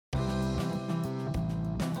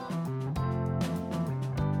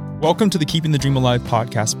Welcome to the Keeping the Dream Alive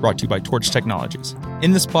podcast brought to you by Torch Technologies.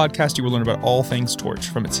 In this podcast, you will learn about all things Torch,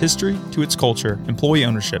 from its history to its culture, employee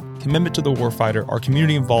ownership, commitment to the warfighter, our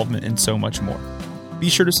community involvement, and so much more. Be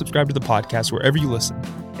sure to subscribe to the podcast wherever you listen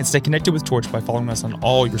and stay connected with Torch by following us on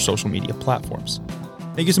all your social media platforms.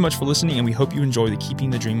 Thank you so much for listening, and we hope you enjoy the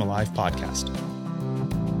Keeping the Dream Alive podcast.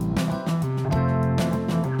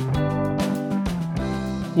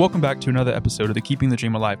 Welcome back to another episode of the Keeping the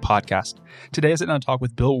Dream Alive podcast. Today I sit down and talk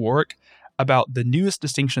with Bill Roark about the newest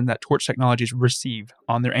distinction that Torch Technologies received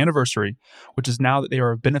on their anniversary, which is now that they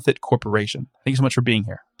are a benefit corporation. Thank you so much for being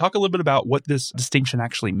here. Talk a little bit about what this distinction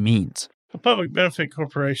actually means. The Public Benefit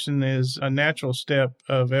Corporation is a natural step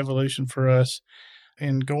of evolution for us.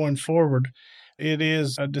 And going forward, it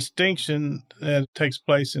is a distinction that takes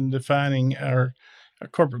place in defining our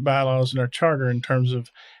corporate bylaws and our charter in terms of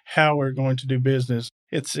how we're going to do business.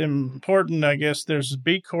 It's important, I guess, there's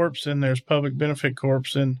B Corps and there's Public Benefit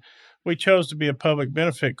Corps, and we chose to be a Public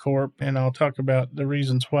Benefit Corp, and I'll talk about the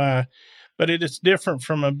reasons why. But it is different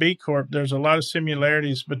from a B Corp. There's a lot of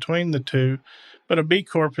similarities between the two, but a B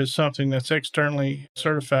Corp is something that's externally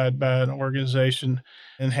certified by an organization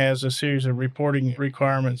and has a series of reporting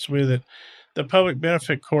requirements with it. The Public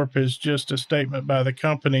Benefit Corp is just a statement by the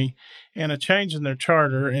company and a change in their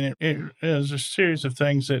charter, and it is a series of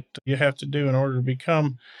things that you have to do in order to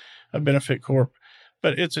become a benefit corp.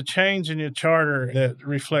 But it's a change in your charter that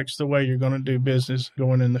reflects the way you're going to do business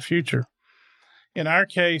going in the future. In our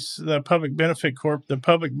case, the Public Benefit Corp, the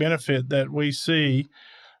public benefit that we see,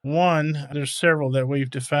 one, there's several that we've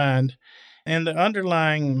defined. And the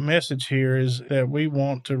underlying message here is that we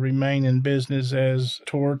want to remain in business as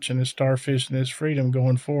Torch and as Starfish and as Freedom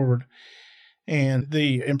going forward. And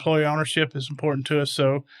the employee ownership is important to us.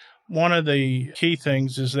 So one of the key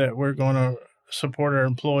things is that we're going to support our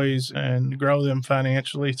employees and grow them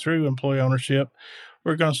financially through employee ownership.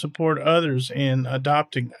 We're going to support others in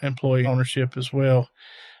adopting employee ownership as well.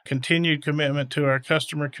 Continued commitment to our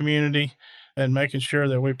customer community and making sure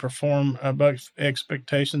that we perform above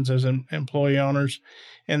expectations as employee owners,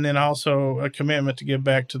 and then also a commitment to give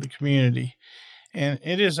back to the community. And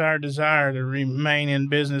it is our desire to remain in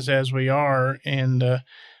business as we are and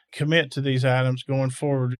commit to these items going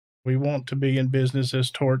forward. We want to be in business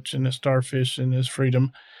as Torch and as Starfish and as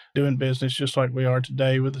Freedom, doing business just like we are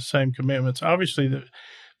today with the same commitments. Obviously, the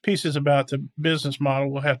pieces about the business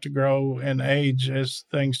model will have to grow and age as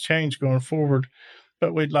things change going forward,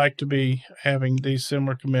 but we'd like to be having these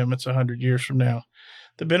similar commitments 100 years from now.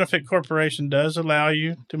 The Benefit Corporation does allow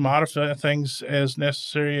you to modify things as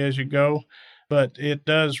necessary as you go, but it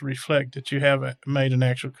does reflect that you have made an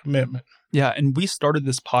actual commitment. Yeah, and we started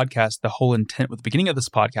this podcast, the whole intent with the beginning of this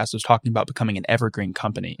podcast was talking about becoming an Evergreen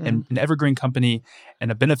Company. Mm-hmm. And an Evergreen Company and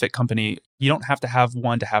a benefit company, you don't have to have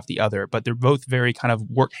one to have the other, but they're both very kind of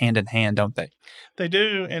work hand in hand, don't they? They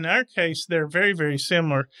do. In our case, they're very, very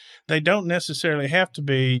similar. They don't necessarily have to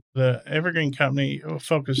be. The Evergreen Company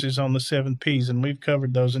focuses on the 7 Ps, and we've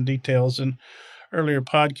covered those in details in earlier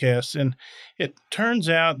podcasts. And it turns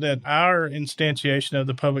out that our instantiation of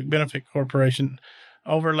the Public Benefit Corporation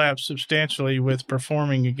overlaps substantially with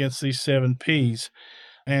performing against these 7 Ps.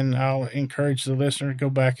 And I'll encourage the listener to go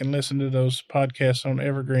back and listen to those podcasts on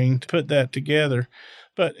Evergreen to put that together.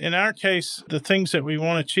 But in our case, the things that we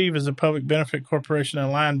want to achieve as a Public Benefit Corporation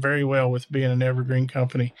align very well with being an Evergreen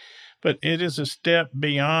Company. But it is a step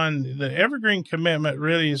beyond. The Evergreen commitment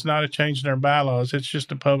really is not a change in our bylaws. It's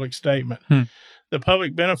just a public statement. The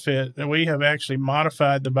public benefit, we have actually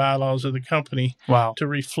modified the bylaws of the company to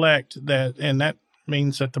reflect that, and that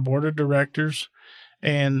means that the board of directors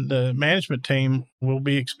and the management team will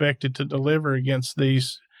be expected to deliver against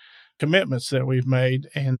these commitments that we've made,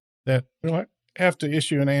 and that we'll have to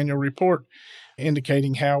issue an annual report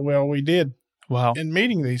indicating how well we did in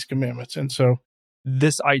meeting these commitments. And so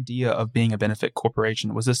this idea of being a benefit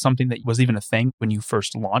corporation, was this something that was even a thing when you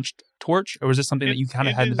first launched Torch? Or was this something that you kind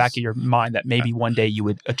of had in the back of your mind that maybe one day you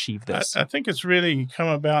would achieve this? I think it's really come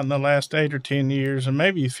about in the last 8 or 10 years, or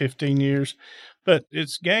maybe 15 years, but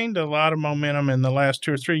it's gained a lot of momentum in the last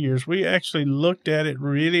 2 or 3 years. We actually looked at it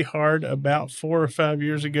really hard about 4 or 5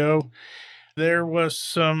 years ago. There was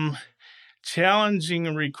some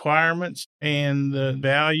challenging requirements, and the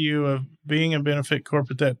value of being a benefit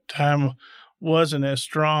corp at that time wasn't as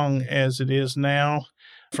strong as it is now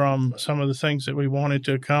from some of the things that we wanted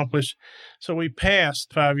to accomplish. So we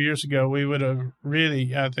passed 5 years ago. We would have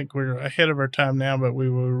really, I think we're ahead of our time now, but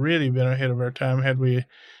we would have really been ahead of our time had we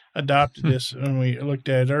adopted this when we looked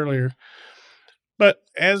at it earlier. But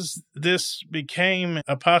as this became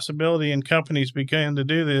a possibility and companies began to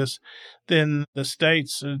do this, then the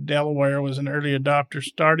states, Delaware was an early adopter,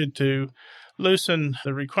 started to loosen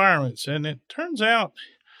the requirements. And it turns out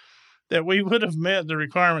that we would have met the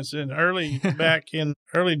requirements back in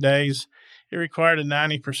early days. It required a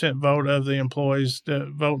 90% vote of the employees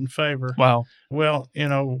to vote in favor. Wow. Well,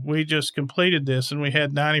 we just completed this, and we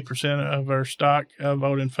had 90% of our stock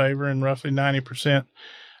vote in favor and roughly 90%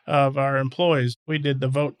 of our employees. We did the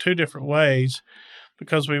vote two different ways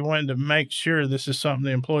because we wanted to make sure this is something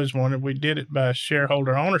the employees wanted. We did it by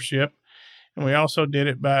shareholder ownership, and we also did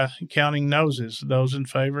it by counting noses, those in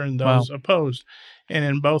favor and those opposed. And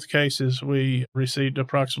in both cases, we received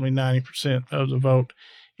approximately 90% of the vote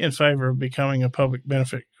in favor of becoming a public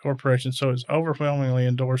benefit corporation. So it's overwhelmingly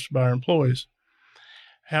endorsed by our employees.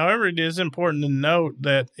 However, it is important to note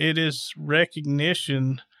that it is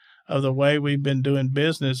recognition of the way we've been doing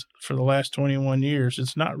business for the last 21 years.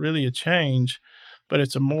 It's not really a change, but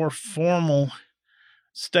it's a more formal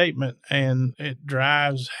statement, and it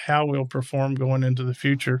drives how we'll perform going into the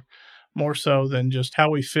future more so than just how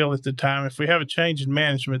we feel at the time. If we have a change in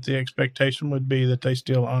management, the expectation would be that they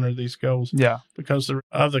still honor these goals. Yeah. Because the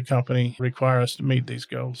other company require us to meet these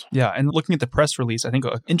goals. Yeah. And looking at the press release, I think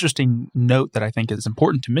an interesting note that I think is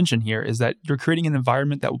important to mention here is that you're creating an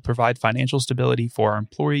environment that will provide financial stability for our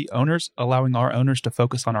employee owners, allowing our owners to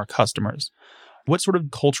focus on our customers. What sort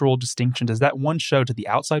of cultural distinction does that one show to the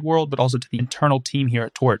outside world, but also to the internal team here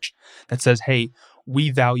at Torch that says, hey, we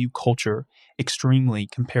value culture extremely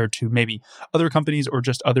compared to maybe other companies or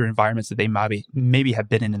just other environments that they maybe have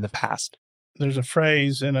been in the past? There's a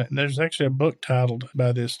phrase, and there's actually a book titled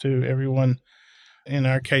by this too. Everyone, in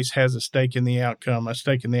our case, has a stake in the outcome. A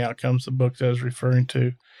stake in the outcome is the book that I was referring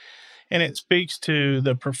to. And it speaks to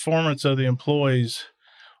the performance of the employees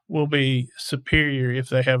will be superior if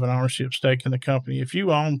they have an ownership stake in the company. If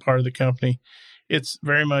you own part of the company, it's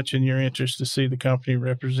very much in your interest to see the company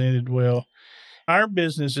represented well. Our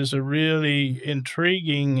business is a really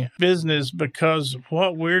intriguing business because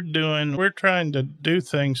what we're doing, we're trying to do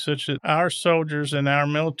things such that our soldiers and our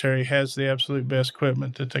military has the absolute best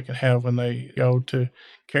equipment that they can have when they go to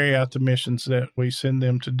carry out the missions that we send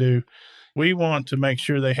them to do. We want to make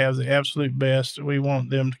sure they have the absolute best. We want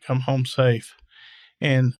them to come home safe.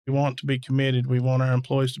 And we want to be committed. We want our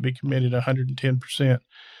employees to be committed 110%,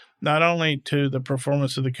 not only to the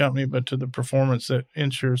performance of the company, but to the performance that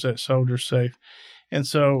ensures that soldier's safe. And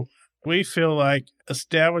so we feel like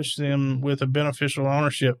establishing them with a beneficial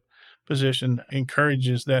ownership position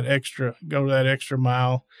encourages that go that extra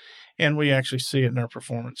mile. And we actually see it in our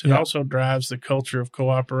performance. It also drives the culture of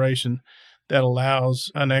cooperation that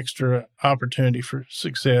allows an extra opportunity for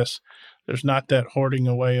success. There's not that hoarding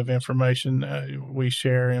away of information. We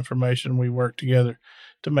share information. We work together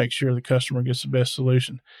to make sure the customer gets the best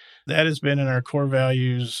solution. That has been in our core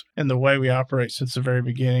values and the way we operate since the very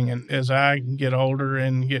beginning. And as I get older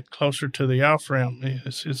and get closer to the off-ramp,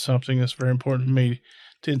 it's something that's very important to me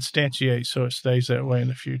to instantiate so it stays that way in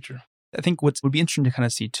the future. I think what would be interesting to kind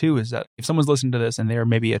of see too is that if someone's listening to this and they're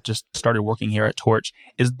maybe just started working here at Torch,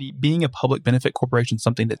 is being a public benefit corporation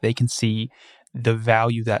something that they can see the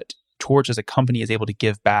value that Torch as a company is able to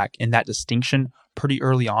give back, and that distinction pretty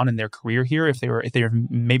early on in their career here, if they're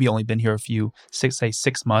maybe only been here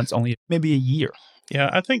 6 months, only maybe a year? Yeah,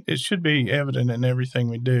 I think it should be evident in everything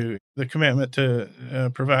we do. The commitment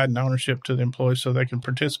to provide an ownership to the employees so they can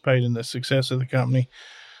participate in the success of the company.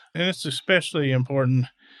 And it's especially important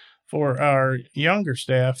for our younger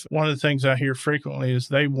staff. One of the things I hear frequently is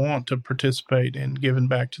they want to participate in giving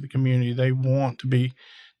back to the community. They want to be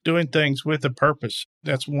doing things with a purpose.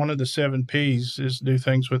 That's one of the 7 Ps, is do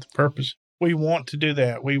things with a purpose. We want to do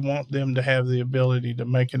that. We want them to have the ability to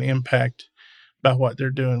make an impact by what they're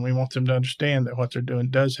doing. We want them to understand that what they're doing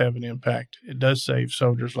does have an impact. It does save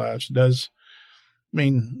soldiers' lives. It does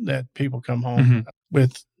mean that people come home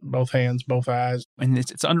with both hands, both eyes. And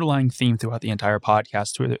it's an underlying theme throughout the entire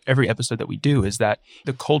podcast, through every episode that we do, is that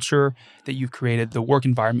the culture that you've created, the work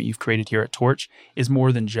environment you've created here at Torch, is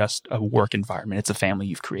more than just a work environment. It's a family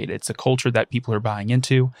you've created. It's a culture that people are buying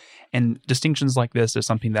into. And distinctions like this is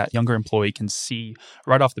something that younger employee can see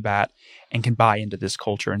right off the bat and can buy into this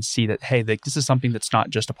culture and see that, hey, this is something that's not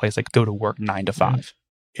just a place like go to work 9 to 5.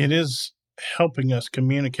 It is helping us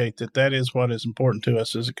communicate that is what is important to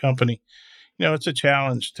us as a company. It's a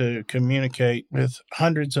challenge to communicate with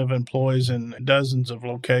hundreds of employees in dozens of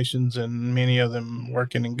locations, and many of them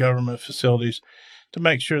working in government facilities, to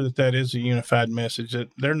make sure that is a unified message, that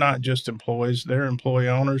they're not just employees, they're employee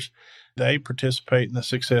owners. They participate in the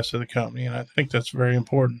success of the company, and I think that's very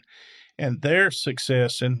important. And their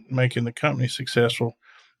success in making the company successful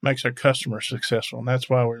makes our customers successful, and that's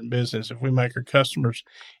why we're in business. If we make our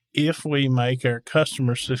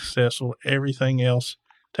customers successful, everything else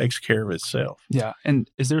takes care of itself. Yeah. And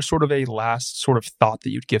is there sort of a last sort of thought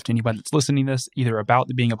that you'd give to anybody that's listening to this, either about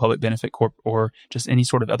being a public benefit corp or just any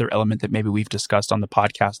sort of other element that maybe we've discussed on the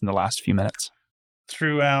podcast in the last few minutes?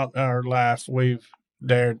 Throughout our life, we've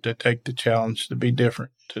dared to take the challenge to be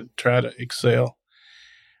different, to try to excel.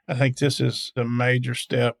 I think this is a major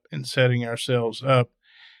step in setting ourselves up.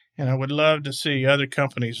 And I would love to see other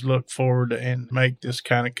companies look forward and make this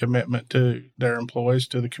kind of commitment to their employees,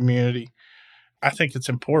 to the community. I think it's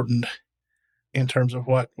important in terms of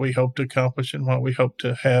what we hope to accomplish and what we hope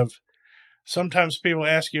to have. Sometimes people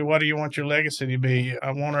ask you, what do you want your legacy to be?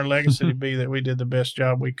 I want our legacy to be that we did the best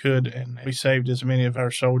job we could, and we saved as many of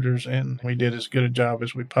our soldiers, and we did as good a job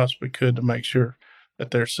as we possibly could to make sure that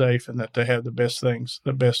they're safe and that they have the best things,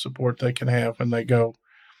 the best support they can have when they go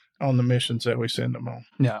on the missions that we send them on.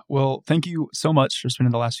 Yeah. Well, thank you so much for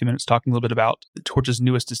spending the last few minutes talking a little bit about Torch's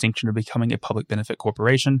newest distinction of becoming a public benefit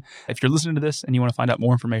corporation. If you're listening to this and you want to find out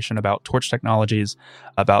more information about Torch Technologies,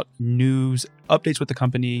 about news, updates with the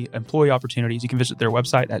company, employee opportunities, you can visit their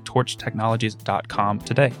website at torchtechnologies.com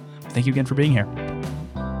today. Thank you again for being here.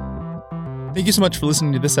 Thank you so much for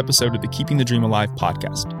listening to this episode of the Keeping the Dream Alive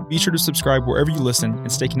podcast. Be sure to subscribe wherever you listen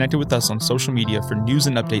and stay connected with us on social media for news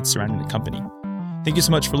and updates surrounding the company. Thank you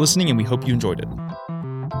so much for listening, and we hope you enjoyed it.